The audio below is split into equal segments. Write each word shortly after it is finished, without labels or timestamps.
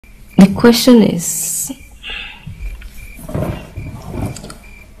The question is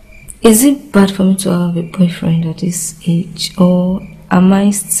it bad for me to have a boyfriend at this age, or am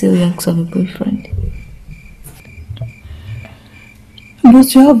I still young to have a boyfriend?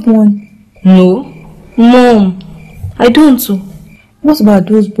 But you have one. No. Mom, I don't. What about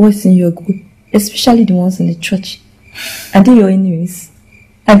those boys in your group, especially the ones in the church? Are they your enemies?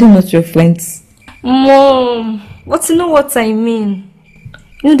 Are they not your friends? Mom, but you know what I mean.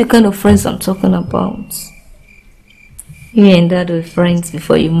 You know the kind of friends I'm talking about. You and Dad were friends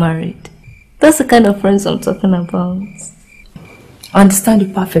before you married. That's the kind of friends I'm talking about. I understand you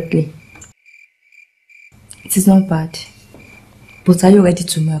perfectly. It is not bad. But are you ready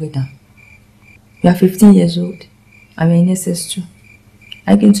to marry now? You are 15 years old. I'm in SS2.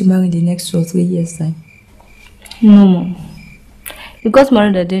 Are you going to marry in the next 2 or 3 years' time? No, Mom. You got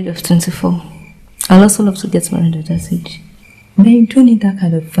married at the age of 24. I'd also love to get married at that age. Then you don't need that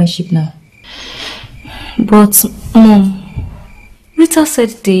kind of friendship now. But, Mom, Rita said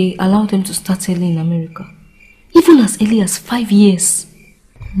they allowed them to start early in America. Even as early as 5 years.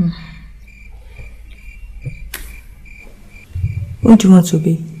 Who do you want to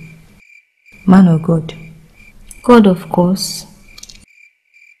be? Man or God? God, of course.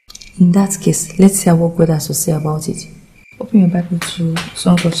 In that case, let's hear what God has to say about it. Open your Bible to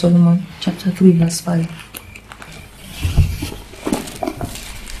Song of Solomon, chapter 3, verse 5.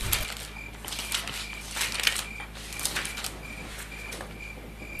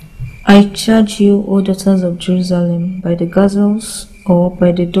 I charge you, O daughters of Jerusalem, by the gazelles or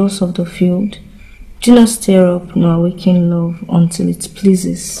by the doors of the field, do not stir up nor awaken love until it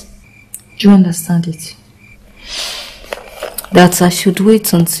pleases. Do you understand it? That I should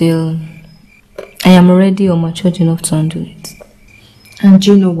wait until I am ready or matured enough to handle it. And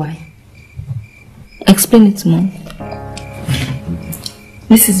do you know why? Explain it, Mom.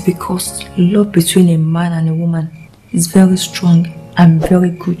 This is because love between a man and a woman is very strong and very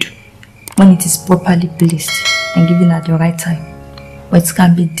good when it is properly placed and given at the right time. But it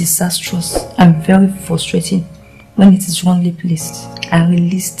can be disastrous and very frustrating when it is wrongly placed and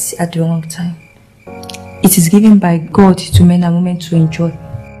released at the wrong time. It is given by God to men and women to enjoy,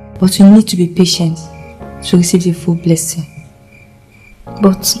 but you need to be patient to receive the full blessing.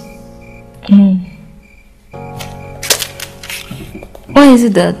 But, why is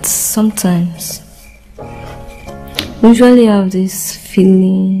it that sometimes we usually have these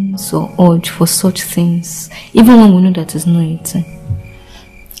feelings or urge for such things, even when we know that it's not a thing?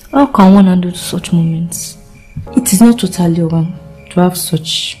 How can one handle such moments? It is not totally wrong to have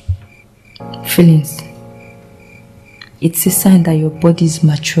such feelings. It's a sign that your body is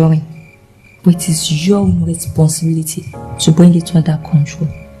maturing, but it is your own responsibility to bring it under control.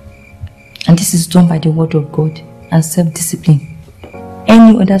 And this is done by the word of God and self-discipline.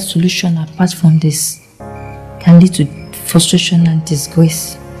 Any other solution apart from this can lead to frustration and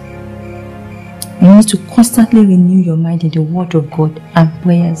disgrace. You need to constantly renew your mind in the word of God and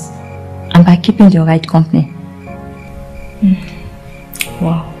prayers, and by keeping the right company.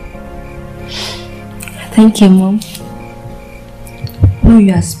 Wow. Thank you, Mom. When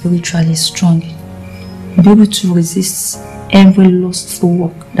you are spiritually strong, you'll be able to resist every lustful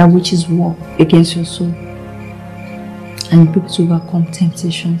work that wages war against your soul, and you'll be able to overcome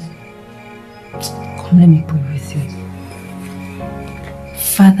temptations. Come, let me pray with you.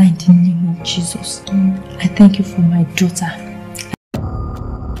 Father, in the name of Jesus, I thank you for my daughter.